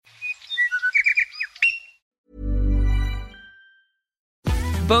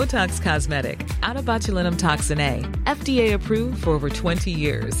Botox Cosmetic, out of botulinum toxin A, FDA approved for over 20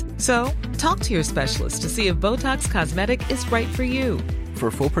 years. So, talk to your specialist to see if Botox Cosmetic is right for you. For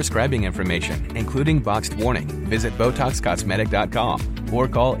full prescribing information, including boxed warning, visit BotoxCosmetic.com or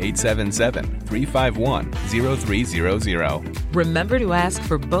call 877-351-0300. Remember to ask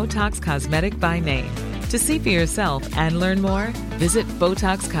for Botox Cosmetic by name. To see for yourself and learn more, visit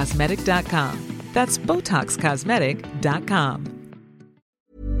BotoxCosmetic.com. That's BotoxCosmetic.com.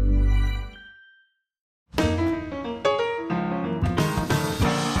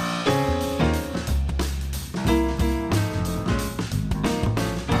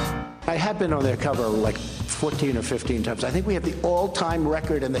 I have been on their cover like 14 or 15 times. I think we have the all-time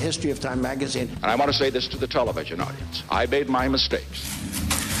record in the history of Time magazine. And I want to say this to the television audience. I made my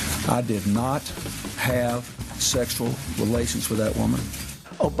mistakes. I did not have sexual relations with that woman.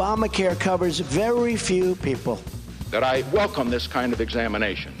 Obamacare covers very few people. That I welcome this kind of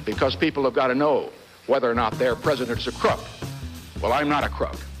examination because people have got to know whether or not their president's a crook. Well, I'm not a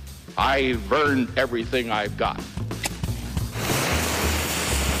crook. I've earned everything I've got.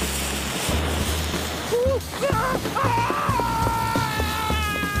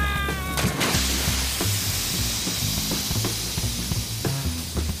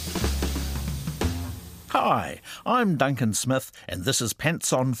 Hi, I'm Duncan Smith, and this is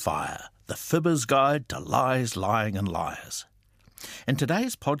Pants on Fire, the Fibber's Guide to Lies, Lying and Liars. In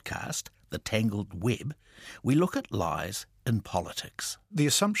today's podcast, The Tangled Web, we look at lies in politics. The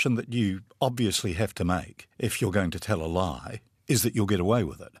assumption that you obviously have to make if you're going to tell a lie is that you'll get away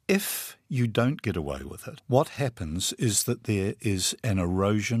with it. If you don't get away with it, what happens is that there is an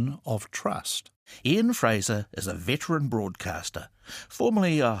erosion of trust. Ian Fraser is a veteran broadcaster,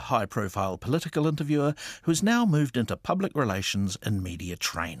 formerly a high-profile political interviewer who's now moved into public relations and media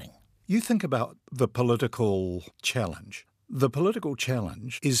training. You think about the political challenge. The political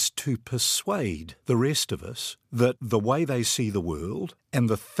challenge is to persuade the rest of us that the way they see the world and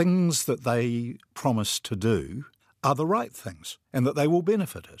the things that they promise to do are the right things and that they will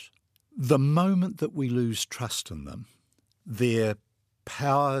benefit us. The moment that we lose trust in them, their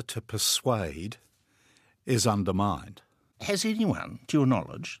power to persuade is undermined. Has anyone, to your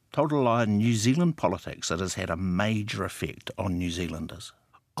knowledge, told a lie in New Zealand politics that has had a major effect on New Zealanders?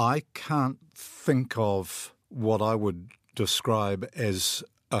 I can't think of what I would describe as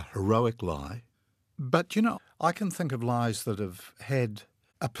a heroic lie, but I can think of lies that have had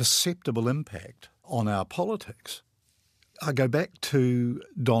a perceptible impact on our politics. I go back to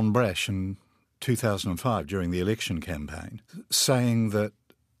Don Brash in 2005 during the election campaign, saying that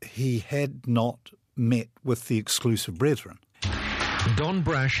he had not met with the exclusive brethren. Don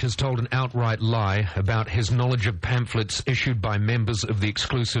Brash has told an outright lie about his knowledge of pamphlets issued by members of the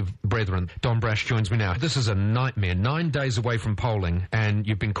exclusive brethren. Don Brash joins me now. This is a nightmare. 9 days away from polling, and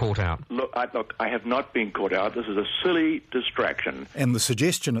you've been caught out. Look, I have not been caught out. This is a silly distraction. And the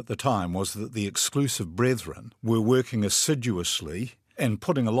suggestion at the time was that the exclusive brethren were working assiduously and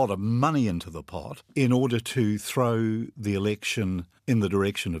putting a lot of money into the pot in order to throw the election in the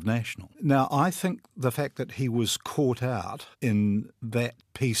direction of National. Now, I think the fact that he was caught out in that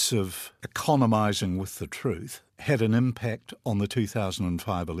piece of economising with the truth had an impact on the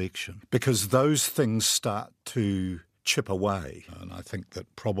 2005 election, because those things start to chip away. And I think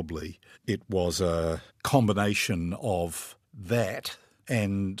that probably it was a combination of that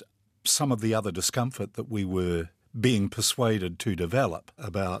and some of the other discomfort that we were being persuaded to develop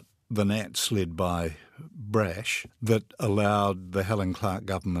about the Nats led by Brash that allowed the Helen Clark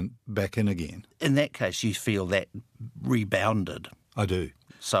government back in again. In that case, you feel that rebounded. I do.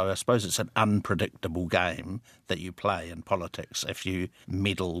 So I suppose it's an unpredictable game that you play in politics if you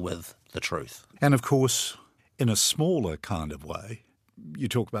meddle with the truth. And of course, in a smaller kind of way, you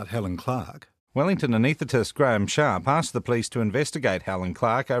talk about Helen Clark. Wellington anaesthetist Graham Sharp asked the police to investigate Helen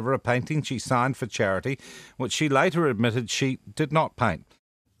Clark over a painting she signed for charity, which she later admitted she did not paint.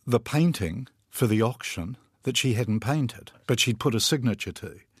 The painting for the auction that she hadn't painted, but she'd put a signature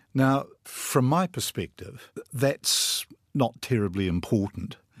to. Now, from my perspective, that's not terribly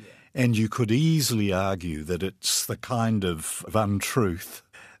important. And you could easily argue that it's the kind of untruth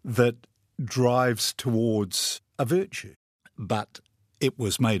that drives towards a virtue. But it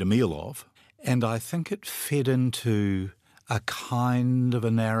was made a meal of. And I think it fed into a kind of a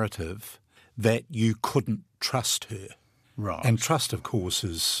narrative that you couldn't trust her. Right. And trust, of course,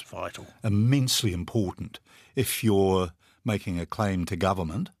 is vital, immensely important if you're making a claim to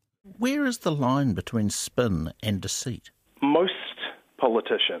government. Where is the line between spin and deceit? Most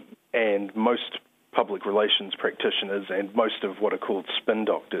politicians and most public relations practitioners and most of what are called spin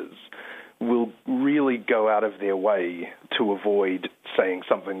doctors will really go out of their way to avoid saying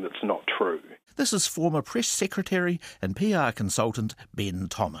something that's not true. This is former press secretary and PR consultant Ben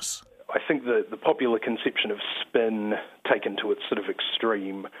Thomas. I think that the popular conception of spin taken to its sort of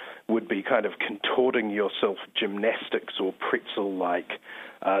extreme would be kind of contorting yourself gymnastics or pretzel-like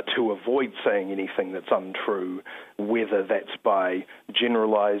to avoid saying anything that's untrue, whether that's by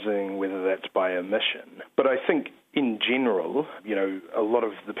generalizing, whether that's by omission. But I think in general, a lot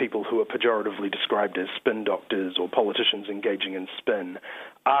of the people who are pejoratively described as spin doctors or politicians engaging in spin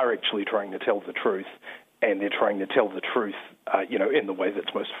are actually trying to tell the truth, and they're trying to tell the truth, in the way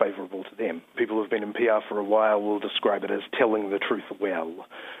that's most favourable to them. People who've been in PR for a while will describe it as telling the truth well.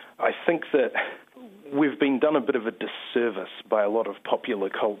 I think that we've been done a bit of a disservice by a lot of popular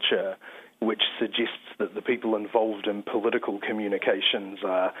culture which suggests that the people involved in political communications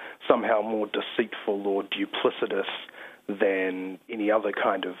are somehow more deceitful or duplicitous than any other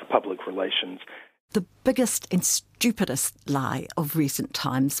kind of public relations. The biggest and stupidest lie of recent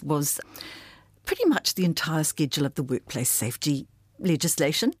times was pretty much the entire schedule of the workplace safety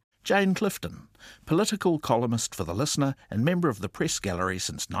legislation. Jane Clifton, political columnist for The Listener and member of the Press Gallery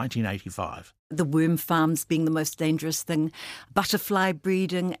since 1985. The worm farms being the most dangerous thing, butterfly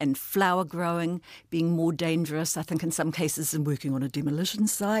breeding and flower growing being more dangerous, I think in some cases, than working on a demolition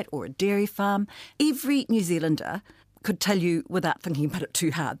site or a dairy farm. Every New Zealander could tell you, without thinking about it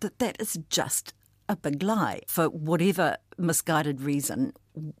too hard, that that is just a big lie. For whatever misguided reason,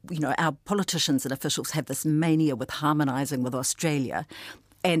 our politicians and officials have this mania with harmonising with Australia.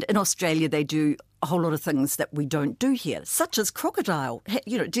 And in Australia, they do a whole lot of things that we don't do here, such as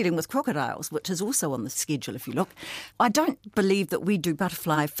dealing with crocodiles, which is also on the schedule if you look. I don't believe that we do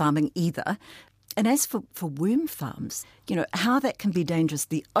butterfly farming either. And as for worm farms, how that can be dangerous,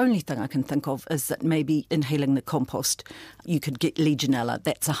 the only thing I can think of is that maybe inhaling the compost, you could get Legionella.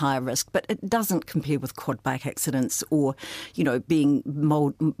 That's a higher risk. But it doesn't compare with quad bike accidents or, being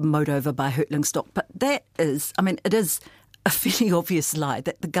mowed over by hurtling stock. But that is, it is a fairly obvious lie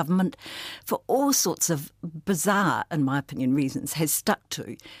that the government, for all sorts of bizarre, in my opinion, reasons, has stuck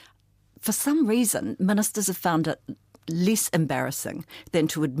to. For some reason, ministers have found it less embarrassing than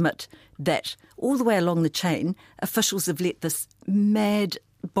to admit that all the way along the chain, officials have let this mad,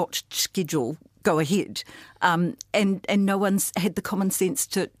 botched schedule go ahead, and no one's had the common sense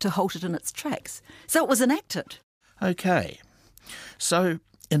to halt it in its tracks. So it was enacted. OK. So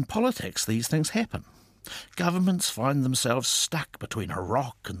in politics, these things happen. Governments find themselves stuck between a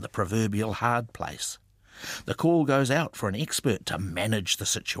rock and the proverbial hard place. The call goes out for an expert to manage the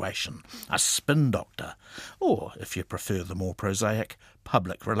situation, a spin doctor, or, if you prefer the more prosaic,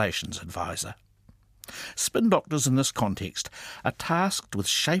 public relations advisor. Spin doctors in this context are tasked with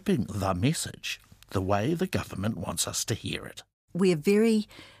shaping the message the way the government wants us to hear it. We're very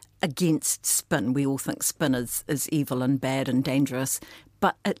against spin. We all think spin is evil and bad and dangerous,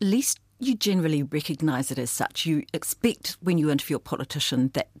 but at least you generally recognise it as such. You expect when you interview a politician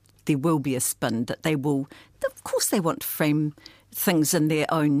that there will be a spin, that they will, of course they want to frame things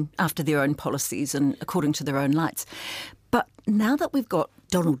in after their own policies and according to their own lights. But now that we've got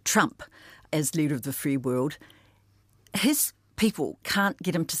Donald Trump as leader of the free world, his people can't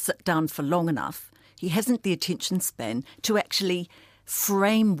get him to sit down for long enough. He hasn't the attention span to actually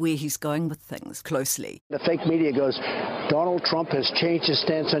frame where he's going with things closely. The fake media goes, Donald Trump has changed his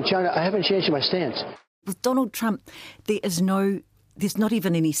stance on China. I haven't changed my stance. With Donald Trump, there's not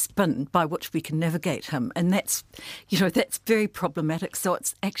even any spin by which we can navigate him. And that's very problematic. So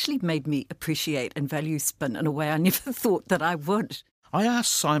it's actually made me appreciate and value spin in a way I never thought that I would. I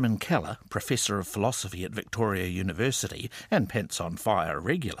asked Simon Keller, Professor of Philosophy at Victoria University and Pants on Fire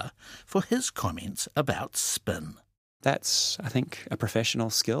regular, for his comments about spin. That's, I think, a professional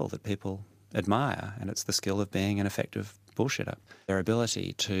skill that people admire, and it's the skill of being an effective bullshitter. Their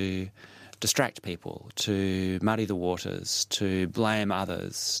ability to distract people, to muddy the waters, to blame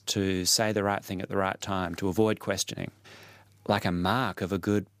others, to say the right thing at the right time, to avoid questioning, like a mark of a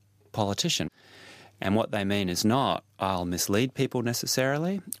good politician. And what they mean is not, I'll mislead people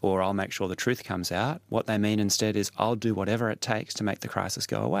necessarily, or I'll make sure the truth comes out. What they mean instead is, I'll do whatever it takes to make the crisis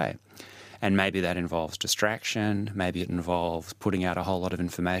go away. And maybe that involves distraction, maybe it involves putting out a whole lot of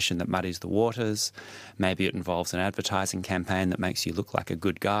information that muddies the waters, maybe it involves an advertising campaign that makes you look like a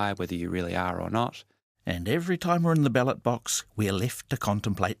good guy, whether you really are or not. And every time we're in the ballot box, we're left to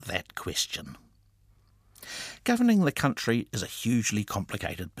contemplate that question. Governing the country is a hugely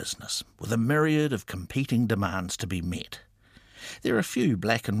complicated business, with a myriad of competing demands to be met. There are few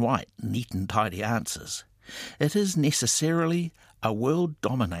black and white, neat and tidy answers. It is necessarily a world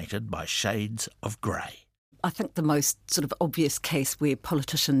dominated by shades of grey. I think the most sort of obvious case where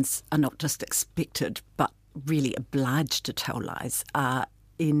politicians are not just expected but really obliged to tell lies are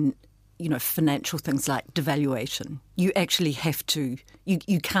in, financial things like devaluation. You actually have to,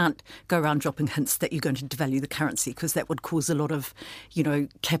 you can't go around dropping hints that you're going to devalue the currency, because that would cause a lot of,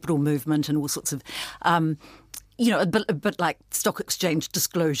 capital movement and all sorts of, a bit like stock exchange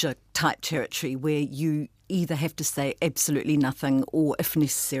disclosure type territory, where you either have to say absolutely nothing, or if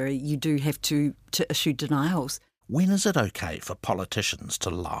necessary, you do have to issue denials. When is it okay for politicians to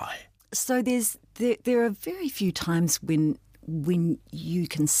lie? So there are very few times when you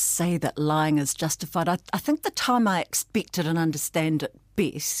can say that lying is justified. I think the time I expect it and understand it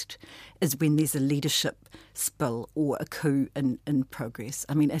best is when there's a leadership spill or a coup in progress.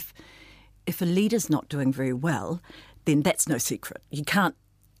 I mean, if a leader's not doing very well, then that's no secret. You can't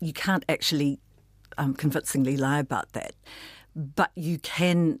actually convincingly lie about that. But you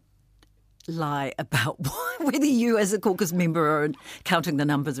can lie about whether you as a caucus member are counting the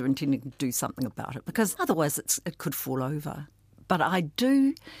numbers or intending to do something about it, because otherwise it could fall over. But I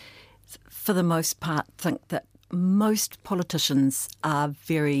do, for the most part, think that most politicians are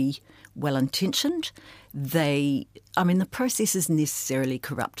very well-intentioned. The process isn't necessarily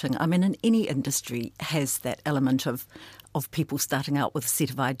corrupting. I mean, in any industry has that element of people starting out with a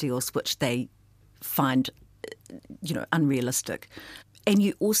set of ideals which they find, unrealistic. And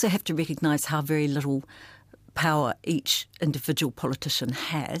you also have to recognise how very little power each individual politician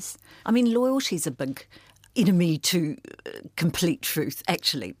has. I mean, loyalty is a big enemy to complete truth,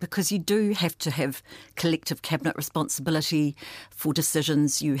 actually, because you do have to have collective cabinet responsibility for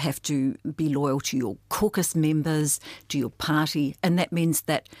decisions. You have to be loyal to your caucus members, to your party, and that means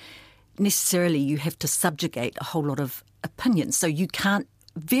that necessarily you have to subjugate a whole lot of opinions. So you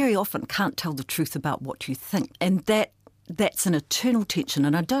very often can't tell the truth about what you think. And that's an eternal tension,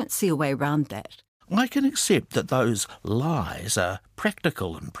 and I don't see a way around that. I can accept that those lies are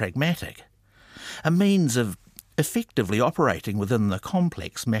practical and pragmatic, a means of effectively operating within the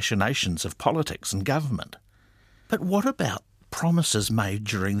complex machinations of politics and government. But what about promises made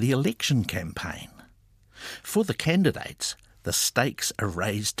during the election campaign? For the candidates, the stakes are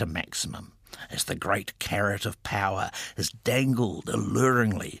raised to maximum as the great carrot of power is dangled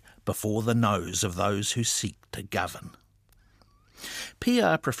alluringly before the nose of those who seek to govern.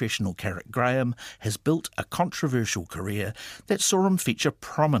 PR professional Carrick Graham has built a controversial career that saw him feature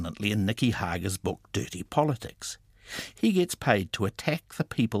prominently in Nicky Hager's book Dirty Politics. He gets paid to attack the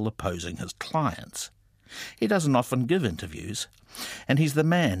people opposing his clients. He doesn't often give interviews, and he's the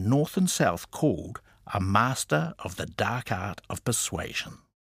man North and South called a master of the dark art of persuasion.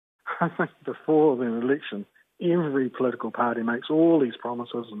 I think before the election, every political party makes all these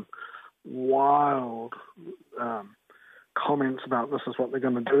promises and wild comments about this is what they're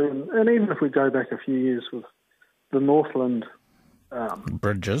going to do. And even if we go back a few years with the Northland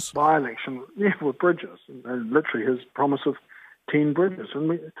bridges by-election, with bridges, and literally his promise of 10 bridges.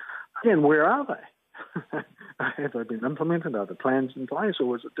 And again, where are they? Have they been implemented? Are the plans in place, or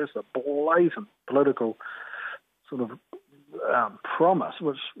was it just a blatant political sort of promise,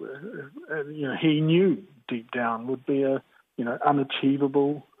 which he knew deep down would be a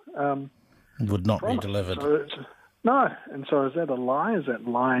unachievable would not promise. be delivered. So no, and so is that a lie? Is that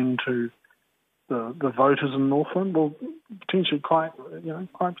lying to the voters in Northland? Well, potentially, quite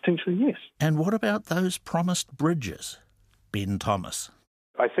potentially, yes. And what about those promised bridges, Ben Thomas?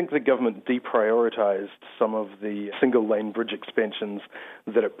 I think the government deprioritised some of the single-lane bridge expansions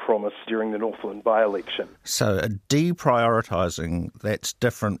that it promised during the Northland by-election. So deprioritising, that's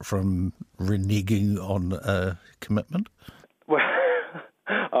different from reneging on a commitment? Well,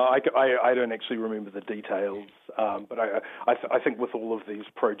 I don't actually remember the details, but I think with all of these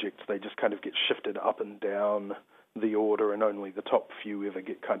projects, they just kind of get shifted up and down the order, and only the top few ever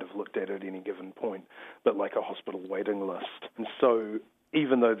get kind of looked at any given point, but like a hospital waiting list. And so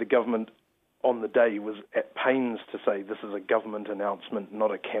even though the government on the day was at pains to say this is a government announcement,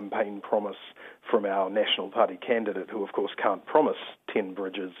 not a campaign promise from our National Party candidate, who of course can't promise 10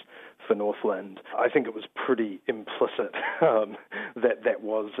 bridges for Northland, I think it was pretty implicit that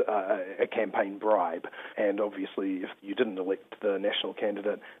was a campaign bribe. And obviously if you didn't elect the national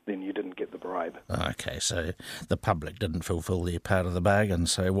candidate, then you didn't get the bribe. Okay, so the public didn't fulfil their part of the bargain,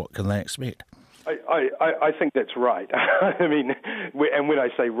 so what can they expect? I think that's right. I mean, and when I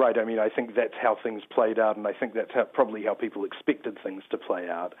say right, I mean I think that's how things played out, and I think that's probably how people expected things to play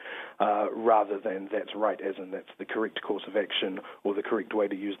out, rather than that's right, as in that's the correct course of action or the correct way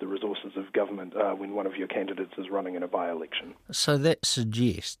to use the resources of government when one of your candidates is running in a by-election. So that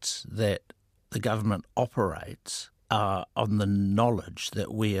suggests that the government operates on the knowledge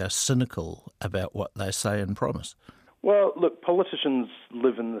that we are cynical about what they say and promise? Well, look, politicians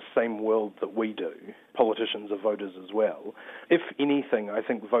live in the same world that we do. Politicians are voters as well. If anything, I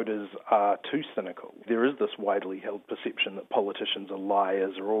think voters are too cynical. There is this widely held perception that politicians are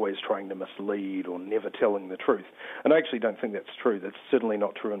liars, are always trying to mislead or never telling the truth. And I actually don't think that's true. That's certainly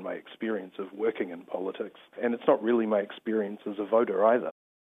not true in my experience of working in politics. And it's not really my experience as a voter either.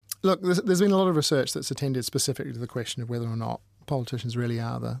 Look, there's been a lot of research that's attended specifically to the question of whether or not politicians really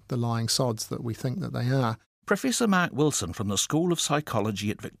are the lying sods that we think that they are. Professor Mark Wilson from the School of Psychology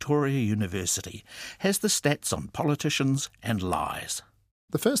at Victoria University has the stats on politicians and lies.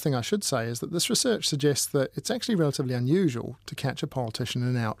 The first thing I should say is that this research suggests that it's actually relatively unusual to catch a politician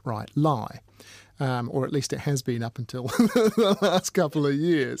in an outright lie. Or at least it has been up until the last couple of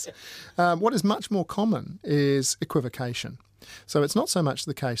years. What is much more common is equivocation. So it's not so much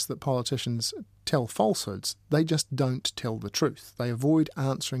the case that politicians tell falsehoods, they just don't tell the truth. They avoid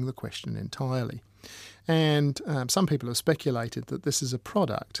answering the question entirely. And some people have speculated that this is a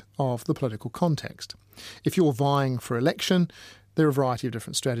product of the political context. If you're vying for election, there are a variety of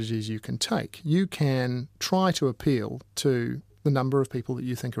different strategies you can take. You can try to appeal to the number of people that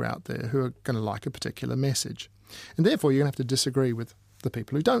you think are out there who are going to like a particular message. And therefore, you're going to have to disagree with the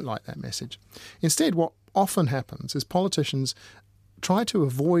people who don't like that message. Instead, what often happens is politicians try to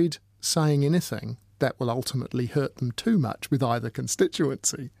avoid saying anything that will ultimately hurt them too much with either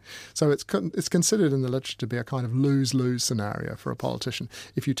constituency. So it's considered in the literature to be a kind of lose-lose scenario for a politician.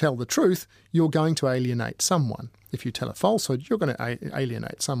 If you tell the truth, you're going to alienate someone. If you tell a falsehood, you're going to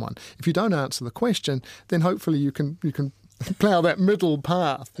alienate someone. If you don't answer the question, then hopefully you can plough that middle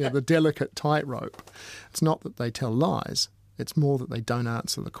path, the delicate tightrope. It's not that they tell lies. It's more that they don't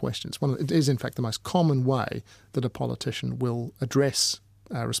answer the questions. It is, in fact, the most common way that a politician will address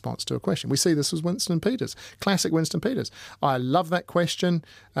a response to a question. We see this with Winston Peters, classic Winston Peters. I love that question.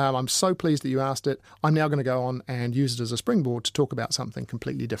 I'm so pleased that you asked it. I'm now going to go on and use it as a springboard to talk about something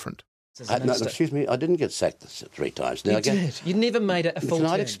completely different. No, excuse me, I didn't get sacked 3 times. You did. You never made it a full term.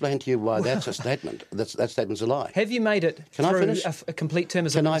 Can I explain to you why that's a statement? That statement's a lie. Have you made it through a complete term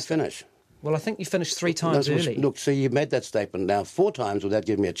as a minister? Can I finish? Well, I think you finished 3 times early. Look, so you made that statement now 4 times without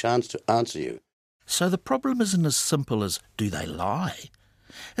giving me a chance to answer you. So the problem isn't as simple as, do they lie?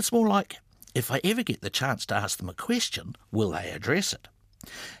 It's more like, if I ever get the chance to ask them a question, will they address it?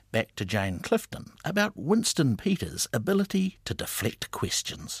 Back to Jane Clifton about Winston Peters' ability to deflect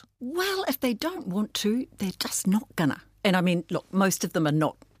questions. Well, if they don't want to, they're just not gonna. And I mean, look, most of them are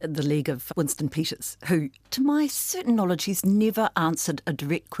not in the league of Winston Peters, who, to my certain knowledge, he's never answered a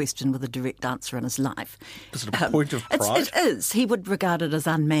direct question with a direct answer in his life. Is it a point of pride? It is. He would regard it as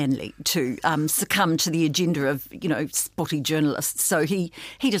unmanly to succumb to the agenda of, spotty journalists. So he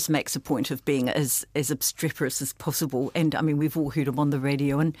just makes a point of being as obstreperous as possible. And, I mean, we've all heard him on the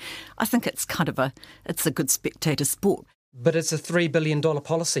radio, and I think it's it's a good spectator sport. But it's a $3 billion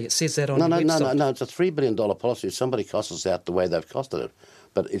policy. It says that on your website. No. It's a $3 billion policy. If somebody costs us out the way they've costed it.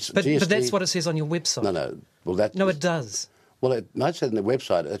 But that's what it says on your website. No. Well, no, it does. Well, it might say on the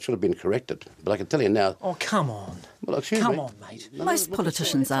website it should have been corrected. But I can tell you now. Oh, come on. Well, excuse me. Come on, mate. Most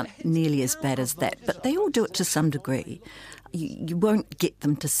politicians aren't nearly as bad as that, but they all do it to some degree. You won't get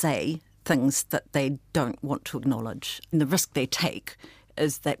them to say things that they don't want to acknowledge. And the risk they take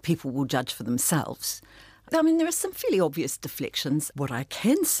is that people will judge for themselves. I mean, there are some fairly obvious deflections. What I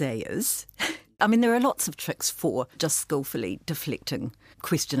can say is, there are lots of tricks for just skillfully deflecting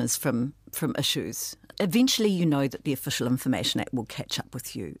questioners from issues. Eventually, you know that the Official Information Act will catch up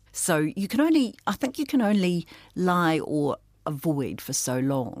with you. So I think you can only lie or avoid for so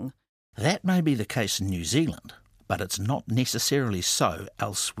long. That may be the case in New Zealand, but it's not necessarily so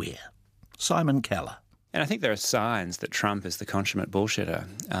elsewhere. Simon Keller. And I think there are signs that Trump is the consummate bullshitter,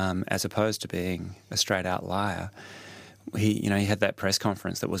 as opposed to being a straight-out liar. He had that press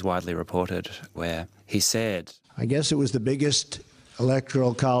conference that was widely reported where he said, I guess it was the biggest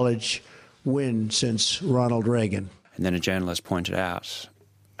electoral college win since Ronald Reagan. And then a journalist pointed out,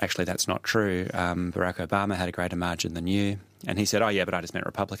 actually, that's not true. Barack Obama had a greater margin than you. And he said, oh, yeah, but I just meant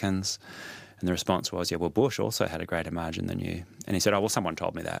Republicans. And the response was, yeah, well, Bush also had a greater margin than you. And he said, oh, well, someone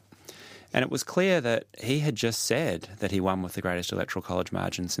told me that. And it was clear that he had just said that he won with the greatest electoral college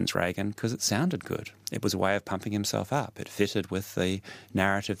margin since Reagan because it sounded good. It was a way of pumping himself up. It fitted with the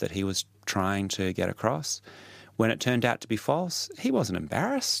narrative that he was trying to get across. When it turned out to be false, he wasn't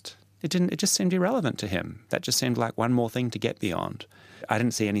embarrassed. It just seemed irrelevant to him. That just seemed like one more thing to get beyond. I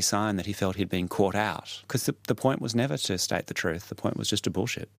didn't see any sign that he felt he'd been caught out because the point was never to state the truth. The point was just to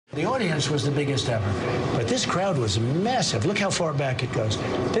bullshit. The audience was the biggest ever, but this crowd was massive. Look how far back it goes.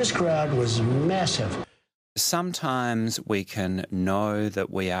 This crowd was massive. Sometimes we can know that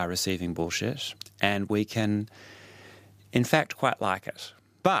we are receiving bullshit and we can, in fact, quite like it.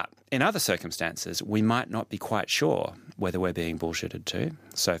 But in other circumstances, we might not be quite sure whether we're being bullshitted to.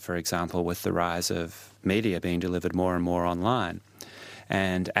 So, for example, with the rise of media being delivered more and more online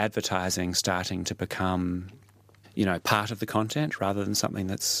and advertising starting to become, part of the content rather than something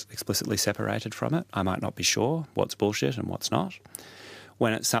that's explicitly separated from it, I might not be sure what's bullshit and what's not.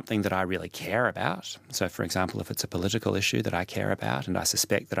 When it's something that I really care about, so for example, if it's a political issue that I care about and I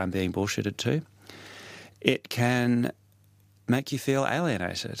suspect that I'm being bullshitted to, it can make you feel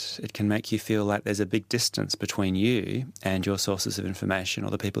alienated. It can make you feel like there's a big distance between you and your sources of information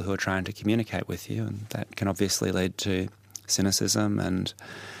or the people who are trying to communicate with you, and that can obviously lead to cynicism and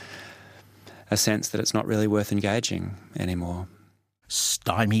a sense that it's not really worth engaging anymore.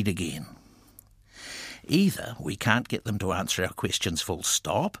 Stymied again. Either we can't get them to answer our questions full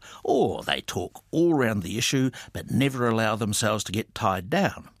stop, or they talk all round the issue but never allow themselves to get tied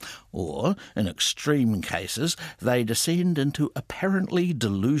down, or, in extreme cases, they descend into apparently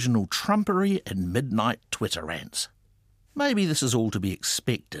delusional trumpery and midnight Twitter rants. Maybe this is all to be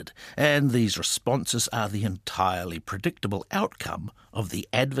expected, and these responses are the entirely predictable outcome of the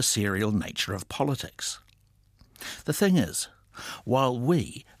adversarial nature of politics. The thing is, while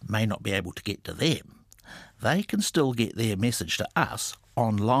we may not be able to get to them, they can still get their message to us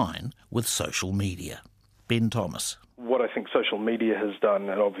online with social media. Ben Thomas. What I think social media has done,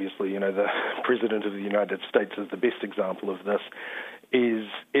 and obviously, the President of the United States is the best example of this, is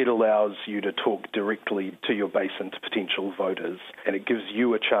it allows you to talk directly to your base and to potential voters, and it gives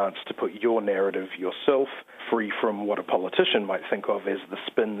you a chance to put your narrative yourself, free from what a politician might think of as the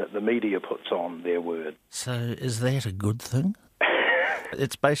spin that the media puts on their word. So is that a good thing?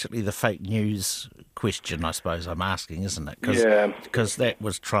 It's basically the fake news question, I suppose I'm asking, isn't it? Because that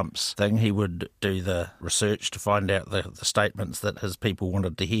was Trump's thing. He would do the research to find out the statements that his people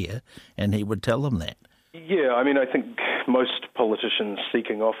wanted to hear, and he would tell them that. Yeah, I think most politicians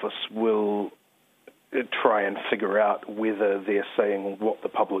seeking office will try and figure out whether they're saying what the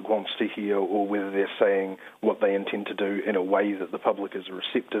public wants to hear or whether they're saying what they intend to do in a way that the public is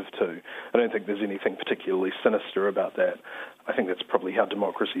receptive to. I don't think there's anything particularly sinister about that. I think that's probably how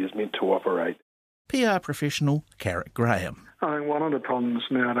democracy is meant to operate. PR professional Carrick Graham. I think one of the problems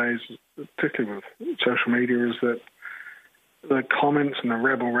nowadays, particularly with social media, is that the comments and the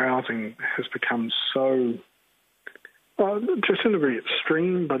rabble-rousing has become so, to some degree,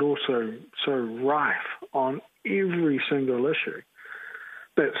 extreme, but also so rife on every single issue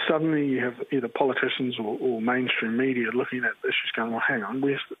that suddenly you have either politicians or mainstream media looking at issues going, well, hang on,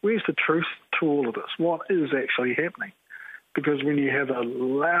 where's the truth to all of this? What is actually happening? Because when you have a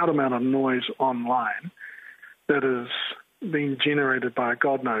loud amount of noise online that is being generated by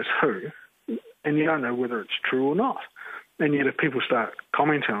God knows who, and you don't know whether it's true or not, and yet if people start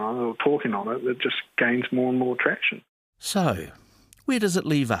commenting on it or talking on it, it just gains more and more traction. So, where does it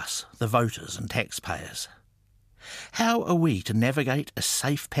leave us, the voters and taxpayers? How are we to navigate a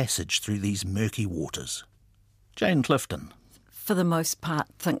safe passage through these murky waters? Jane Clifton. For the most part,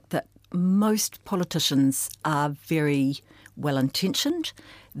 think that most politicians are very well-intentioned.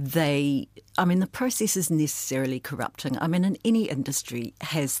 The process isn't necessarily corrupting. In any industry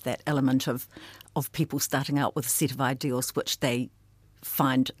has that element of people starting out with a set of ideals which they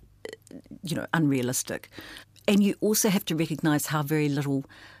find, unrealistic. And you also have to recognise how very little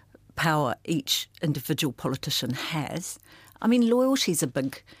power each individual politician has. Loyalty is a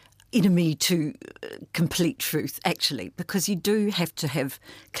big enemy to complete truth, actually, because you do have to have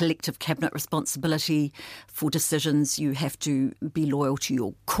collective cabinet responsibility for decisions. You have to be loyal to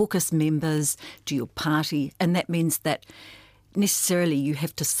your caucus members, to your party, and that means that necessarily you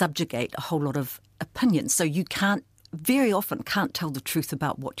have to subjugate a whole lot of opinions. So you very often can't tell the truth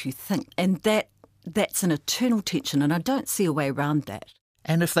about what you think. And that's an eternal tension, and I don't see a way around that.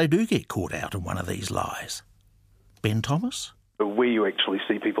 And if they do get caught out in one of these lies? Ben Thomas? Where you actually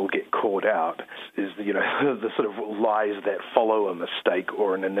see people get caught out is, the sort of lies that follow a mistake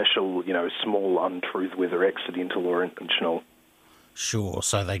or an initial, small untruth, whether accidental or intentional. Sure,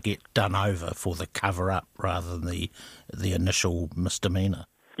 so they get done over for the cover-up rather than the initial misdemeanour.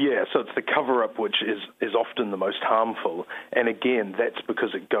 Yeah, so it's the cover-up which is often the most harmful. And again, that's because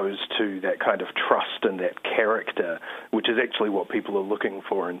it goes to that kind of trust and that character, which is actually what people are looking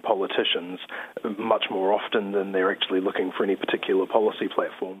for in politicians much more often than they're actually looking for any particular policy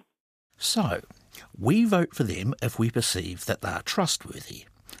platform. So, we vote for them if we perceive that they are trustworthy.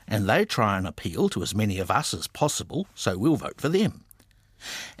 And they try and appeal to as many of us as possible, so we'll vote for them.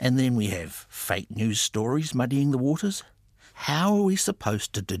 And then we have fake news stories muddying the waters. How are we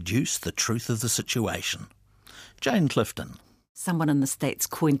supposed to deduce the truth of the situation? Jane Clifton. Someone in the States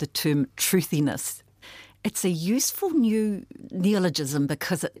coined the term truthiness. It's a useful new neologism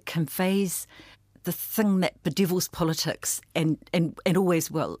because it conveys the thing that bedevils politics and always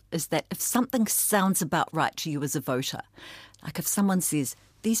will, is that if something sounds about right to you as a voter, like if someone says,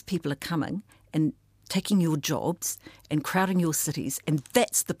 these people are coming and taking your jobs and crowding your cities, and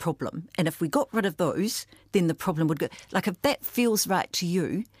that's the problem, and if we got rid of those, then the problem would go. Like if that feels right to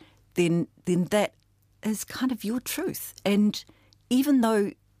you, then that is kind of your truth. And even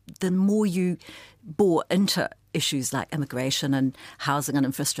though the more you bore into issues like immigration and housing and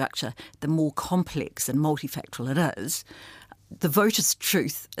infrastructure, the more complex and multifactorial it is, the voter's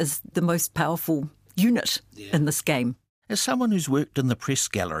truth is the most powerful unit in this game. As someone who's worked in the press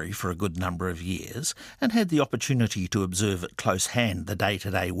gallery for a good number of years and had the opportunity to observe at close hand the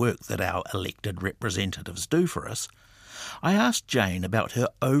day-to-day work that our elected representatives do for us, I asked Jane about her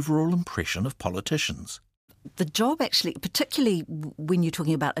overall impression of politicians. The job actually, particularly when you're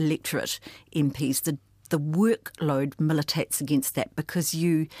talking about electorate MPs, the workload militates against that because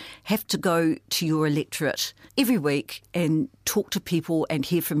you have to go to your electorate every week and talk to people and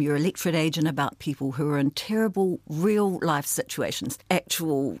hear from your electorate agent about people who are in terrible real-life situations,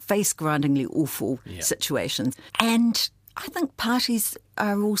 actual face-grindingly awful situations. And I think parties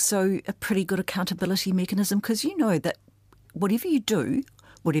are also a pretty good accountability mechanism because you know that whatever you do,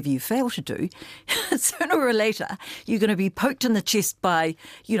 whatever you fail to do, sooner or later you're going to be poked in the chest by,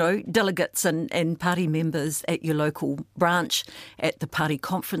 delegates and party members at your local branch, at the party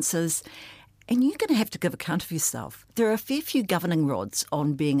conferences, and you're going to have to give account of yourself. There are a fair few governing rods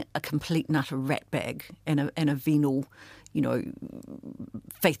on being a complete and utter ratbag and a venal,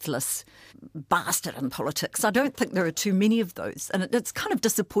 faithless bastard in politics. I don't think there are too many of those. And it's kind of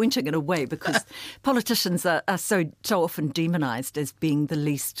disappointing in a way because politicians are so often demonised as being the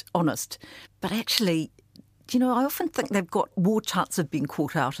least honest. But actually, I often think they've got more chance of being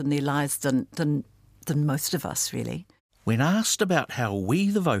caught out in their lies than most of us, really. When asked about how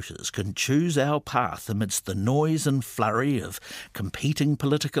we, the voters, can choose our path amidst the noise and flurry of competing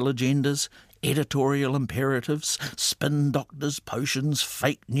political agendas, editorial imperatives, spin doctors, potions,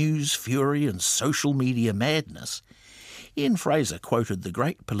 fake news, fury and social media madness, Ian Fraser quoted the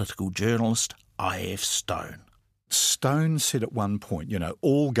great political journalist I.F. Stone. Stone said at one point,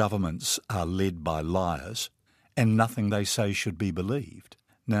 all governments are led by liars and nothing they say should be believed.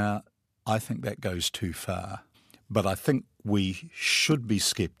 Now, I think that goes too far. But I think we should be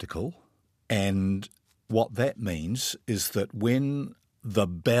sceptical, and what that means is that when the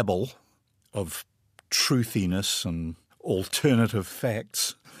babble of truthiness and alternative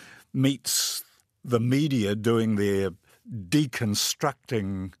facts meets the media doing their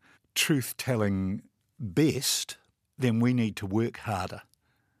deconstructing, truth-telling best, then we need to work harder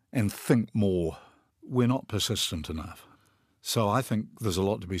and think more. We're not persistent enough. So I think there's a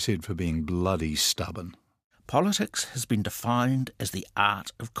lot to be said for being bloody stubborn. Politics has been defined as the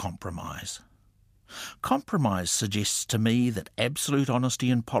art of compromise. Compromise suggests to me that absolute honesty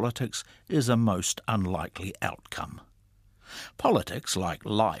in politics is a most unlikely outcome. Politics, like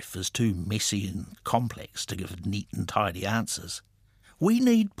life, is too messy and complex to give neat and tidy answers. We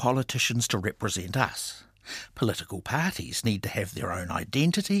need politicians to represent us. Political parties need to have their own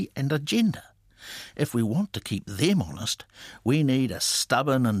identity and agenda. If we want to keep them honest, we need a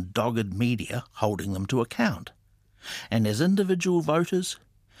stubborn and dogged media holding them to account. And as individual voters,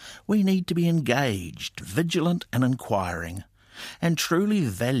 we need to be engaged, vigilant and inquiring, and truly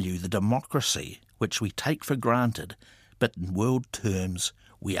value the democracy which we take for granted, but in world terms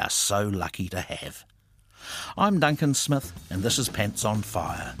we are so lucky to have. I'm Duncan Smith, and this is Pants on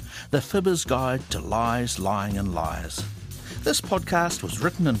Fire, the Fibber's Guide to Lies, Lying and Liars. This podcast was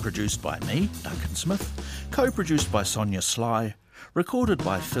written and produced by me, Duncan Smith, co-produced by Sonia Sly, recorded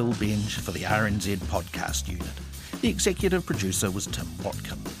by Phil Benge for the RNZ podcast unit. The executive producer was Tim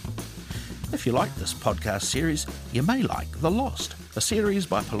Watkin. If you like this podcast series, you may like The Lost, a series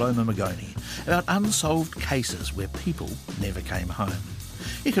by Paloma Magoni about unsolved cases where people never came home.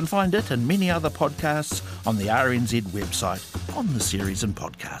 You can find it and many other podcasts on the RNZ website on the series and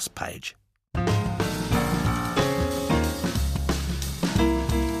podcast page.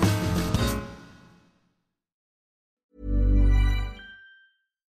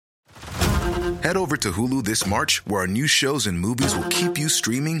 Head over to Hulu this March, where our new shows and movies will keep you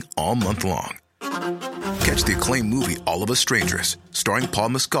streaming all month long. Catch the acclaimed movie All of Us Strangers, starring Paul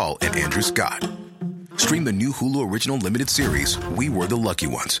Mescal and Andrew Scott. Stream the new Hulu original limited series We Were the Lucky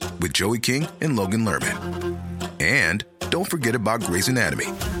Ones with Joey King and Logan Lerman. And don't forget about Grey's Anatomy.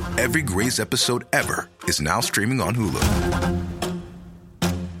 Every Grey's episode ever is now streaming on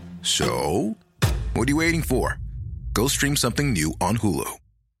Hulu. So, what are you waiting for? Go stream something new on Hulu.